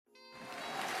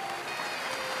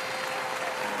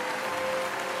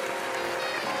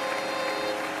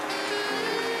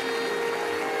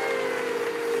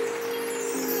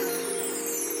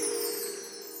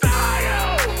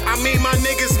mean, my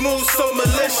niggas move so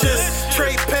malicious.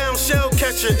 Trey pound shell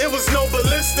catcher, it was no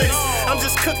ballistics. I'm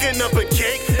just cooking up a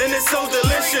cake and it's so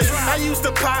delicious. I use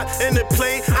the pot and the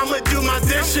plate, I'ma do my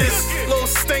dishes. Little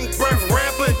stink breath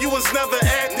rapper, you was never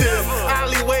active.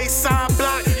 Alleyway side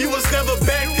block, you was never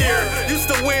back there. Used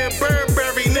to wear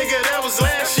Burberry, nigga, that was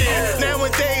last year.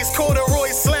 Nowadays, corduroy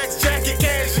slacks, jacket,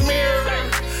 cashmere.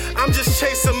 I'm just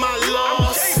chasing my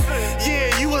loss.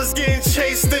 Yeah, you was getting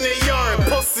chased in the yard,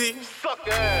 pussy. 4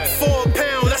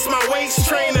 pound, that's my waist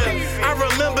trainer. I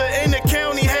remember in the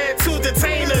county had 2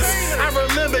 detainers. I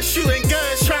remember shooting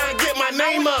guns, trying to get my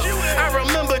name up. I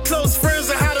remember close friends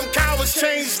and how them cowards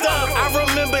changed up. I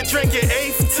remember drinking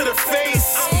eighth to the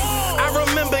face. I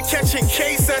remember catching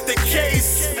case after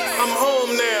case. I'm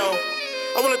home now.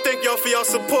 I wanna thank y'all for y'all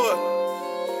support.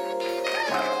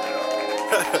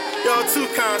 Y'all too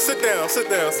kind. Sit down, sit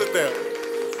down, sit down.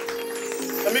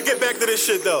 Let me get back to this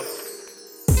shit though.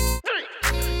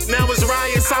 Now it's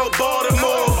riots out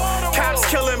Baltimore. Cops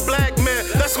killing black men,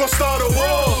 that's gonna start a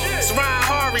war. It's Ryan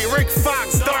Harvey, Rick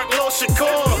Fox, Dark Lo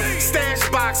Shakur. Stash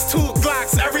box, 2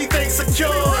 Glocks, everything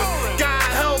secure. God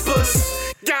help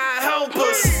us, God help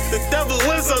us. The devil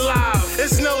is alive,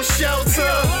 it's no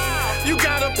shelter. You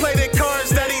gotta play the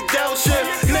cards that he dealt you.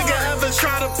 Nigga ever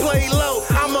try to play low,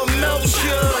 I'ma melt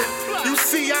you. You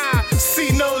see, I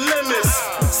see no limits.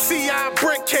 See, I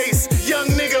brick case, young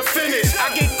nigga finish.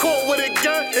 I get caught with a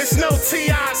gun, it's no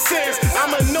T.I. sense.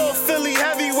 I'm a North Philly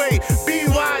heavyweight.